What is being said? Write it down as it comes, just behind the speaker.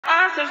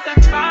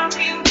testify for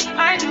you.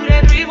 I do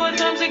that 3 more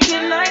times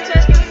again, I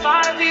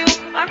testify for you.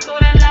 I'm so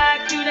that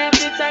like you, that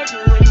bitch, I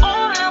do it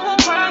all. I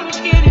won't cry, I'm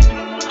scared.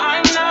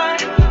 I'm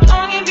not.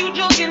 Long as you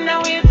joking,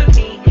 now answer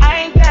me.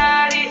 I ain't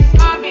got it.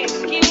 I've been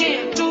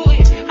skinning, do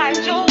it. Hide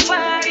your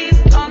bodies.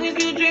 Long as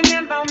you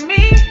dreaming about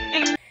me.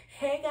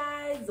 Hey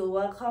guys,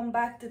 welcome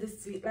back to the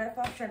Sweet Life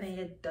of Shana.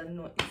 You don't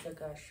know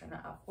Instagram Shana,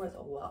 of course.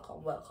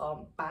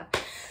 Welcome back.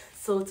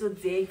 So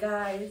today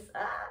guys,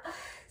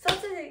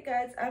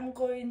 I'm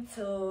going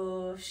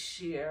to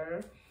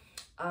share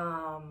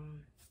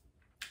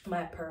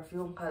my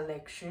perfume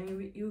collection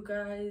with you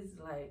guys,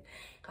 like,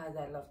 cause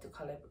I love to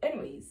collect.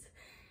 Anyways,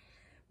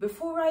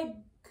 before I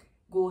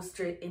go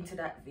straight into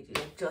that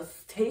video,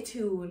 just stay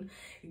tuned,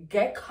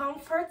 get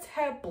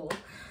comfortable,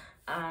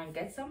 and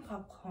get some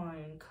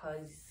popcorn,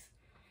 cause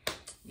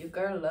your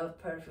girl love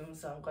perfume.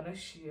 So I'm gonna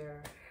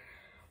share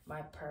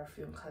my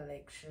perfume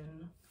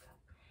collection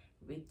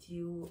with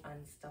you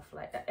and stuff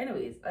like that.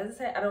 Anyways, as I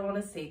said, I don't want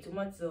to say too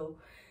much, so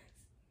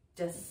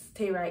just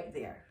stay right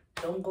there,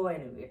 don't go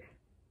anywhere.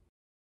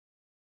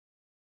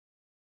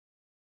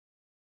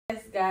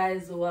 Yes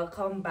guys,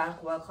 welcome back.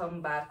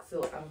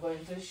 So I'm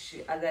going to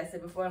share, as I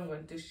said before, I'm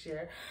going to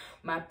share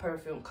my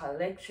perfume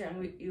collection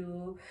with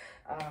you,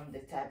 the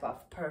type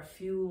of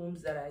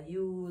perfumes that I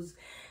use,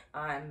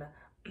 and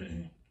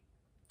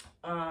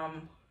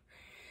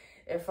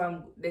if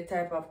I'm the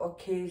type of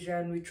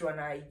occasion, which one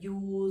I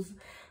use,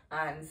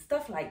 and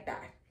stuff like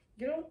that,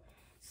 you know.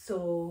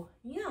 So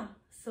yeah,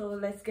 so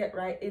let's get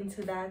right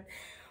into that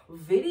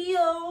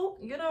video,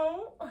 you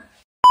know.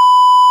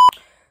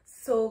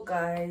 So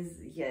guys,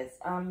 yes,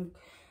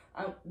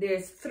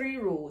 there's three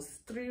rows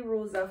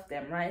of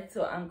them, right?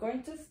 So I'm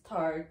going to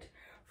start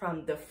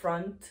from the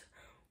front,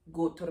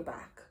 go to the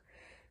back.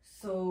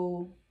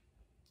 So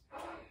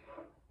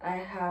I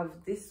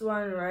have this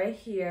one right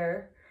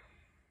here,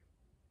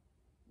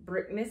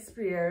 Britney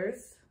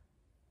Spears.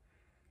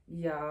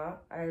 Yeah,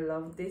 I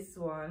love this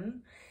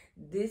one.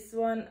 This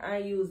one I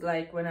use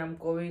like when I'm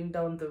going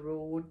down the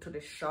road to the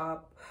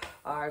shop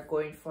or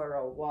going for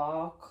a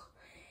walk.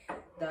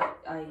 That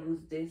I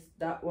use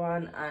that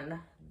one, and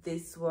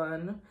this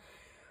one,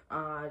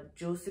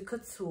 Juicy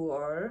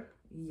Couture.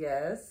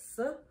 Yes,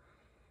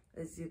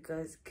 as you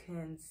guys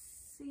can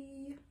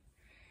see.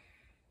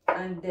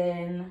 And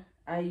then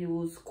I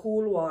use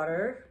Cool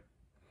Water.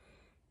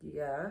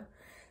 Yeah,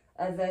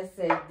 as I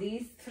said,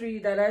 these three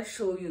that I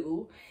show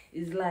you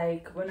is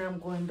like when I'm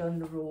going down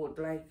the road,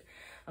 like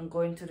I'm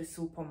going to the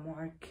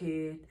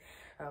supermarket,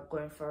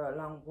 going for a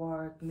long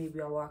walk,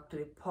 maybe I walk to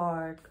the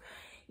park,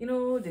 you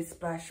know, the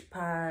splash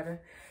pad,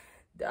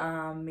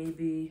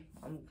 maybe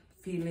I'm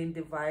feeling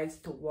the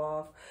vibes to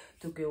walk,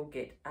 to go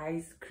get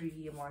ice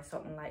cream or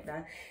something like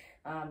that.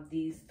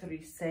 These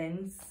three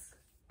scents,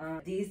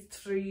 these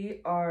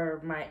three are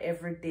my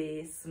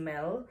everyday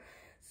smell,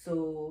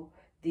 so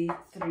these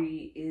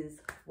three is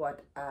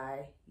what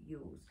I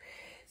use.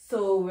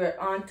 So we're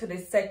on to the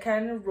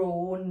second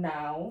row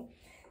now.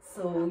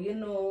 So you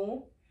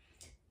know,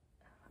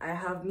 I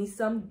have me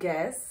some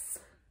Guess,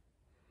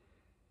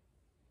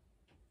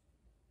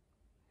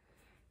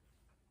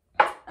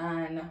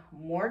 and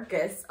more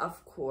Guess,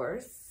 of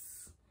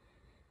course.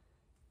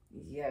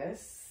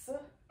 Yes.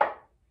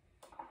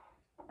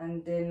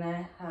 And then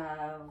I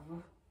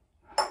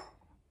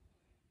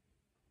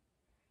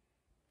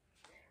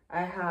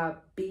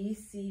have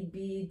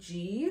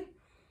BCBG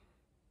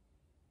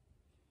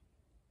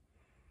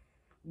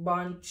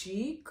Bon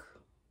Cheek.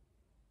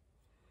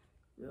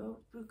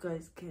 Hope you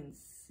guys can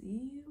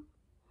see.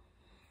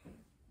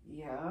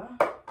 Yeah.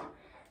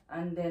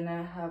 And then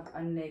I have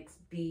a next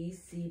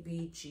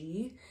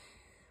BCBG.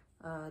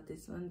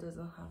 This one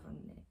doesn't have a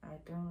name. I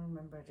don't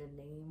remember the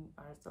name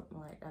or something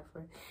like that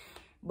for it.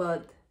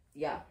 But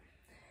yeah.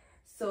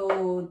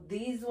 So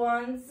these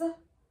ones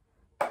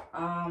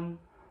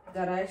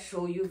that I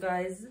show you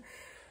guys,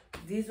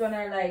 these one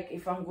are like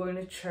if I'm going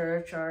to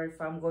church or if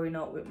I'm going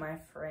out with my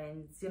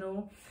friends, you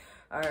know,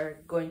 or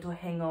going to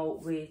hang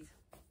out with,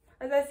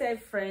 as I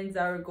said, friends,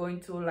 or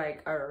going to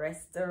like a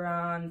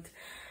restaurant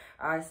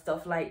or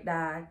stuff like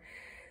that.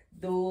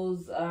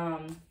 Those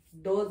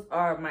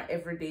are my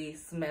everyday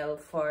smell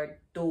for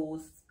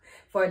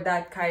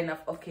that kind of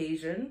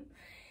occasion.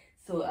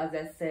 So as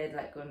I said,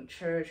 like going to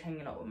church,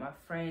 hanging out with my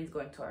friends,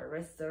 going to a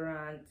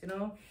restaurant, you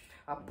know,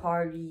 a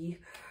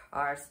party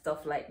or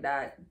stuff like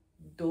that.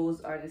 Those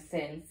are the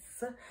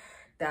scents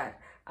that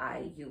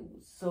I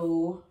use.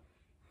 So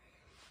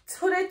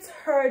to the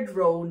third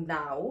row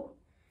now,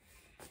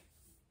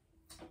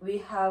 we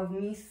have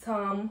me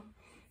some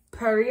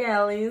Perry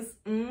Ellis.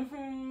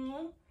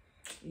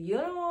 You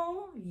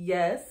know,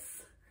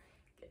 yes,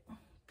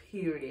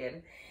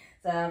 period.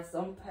 So I have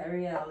some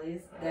Perry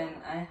Ellis.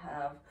 Then I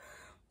have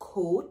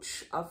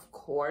Coach, of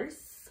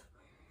course.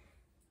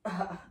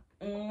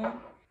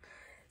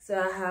 So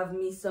I have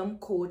me some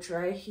Coach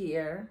right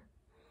here.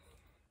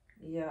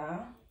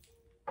 Yeah,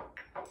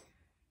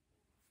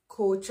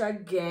 Coach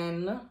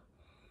again.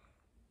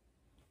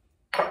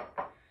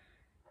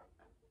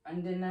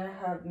 And then I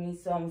have me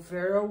some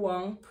Vera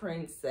Wang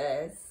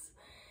Princess.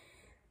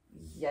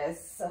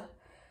 Yes,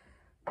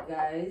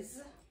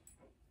 guys,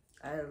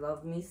 I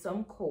love me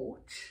some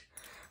Coach.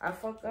 I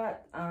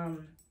forgot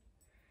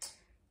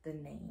the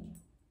name,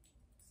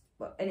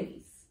 but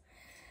anyways,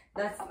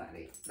 that's not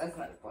it. That's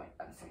not the point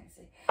I'm trying to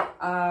say.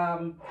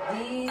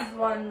 These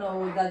one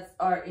now that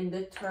are in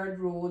the third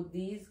row,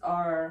 these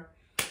are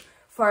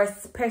for a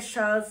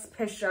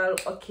special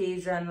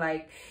occasion,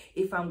 like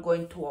if I'm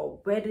going to a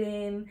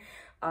wedding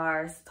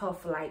or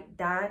stuff like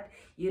that,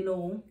 you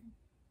know.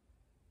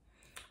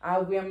 I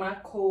wear my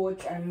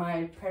Coach and my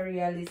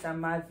Imperialist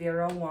and my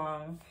Vera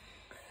Wang.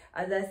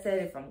 As I said,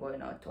 if I'm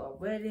going out to a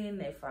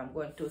wedding, if I'm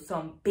going to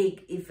some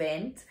big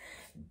event,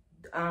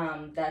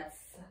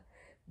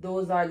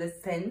 those are the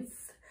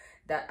scents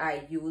that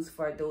I use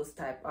for those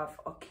type of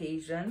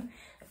occasion.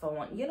 If I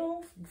want, you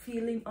know,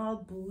 feeling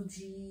all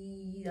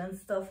bougie and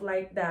stuff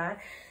like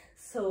that.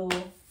 So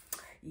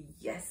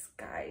yes,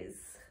 guys,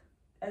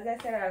 as I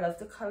said, I love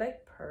to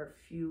collect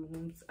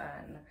perfumes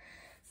and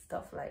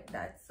stuff like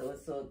that.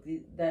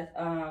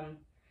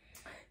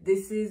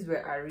 This is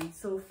where I read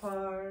so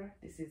far.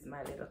 This is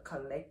my little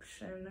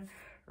collection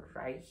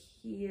right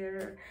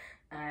here,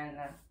 and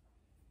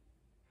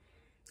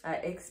I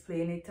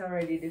explained it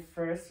already. The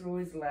first row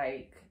is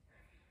like,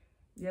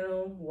 you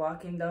know,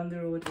 walking down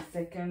the road. The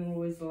second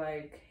row is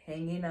like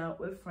hanging out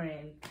with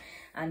friends,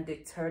 and the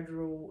third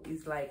row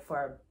is like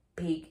for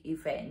big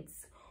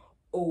events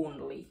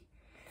only.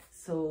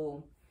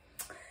 So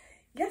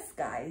yes,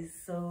 guys,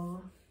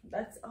 so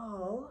that's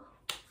all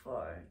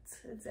for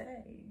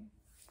today.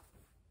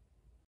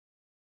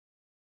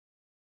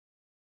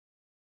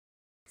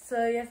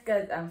 So yes,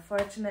 guys,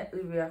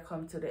 unfortunately we are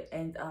come to the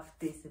end of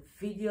this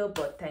video,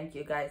 but thank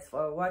you guys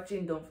for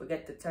watching. Don't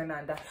forget to turn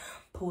on the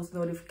post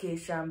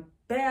notification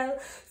bell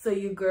so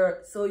you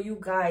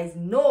guys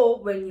know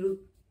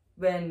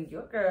when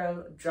your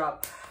girl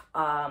drop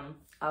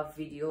a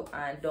video.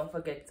 And don't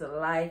forget to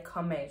like,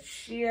 comment,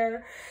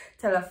 share,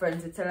 tell a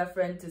friend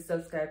to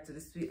subscribe to the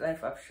Sweet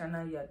Life of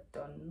Shana. You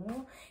don't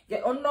know, you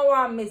don't know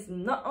I miss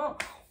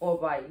nothing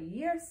over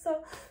here.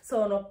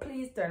 So no,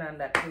 please turn on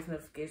that post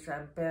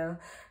notification bell.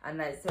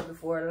 And I said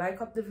before, like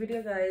up the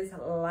video, guys,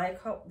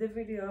 like up the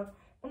video.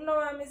 You know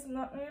I miss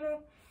nothing, you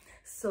know.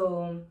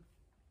 So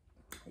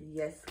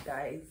yes,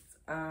 guys,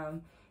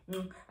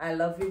 I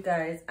love you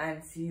guys,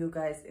 and see you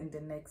guys in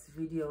the next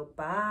video.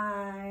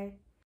 Bye.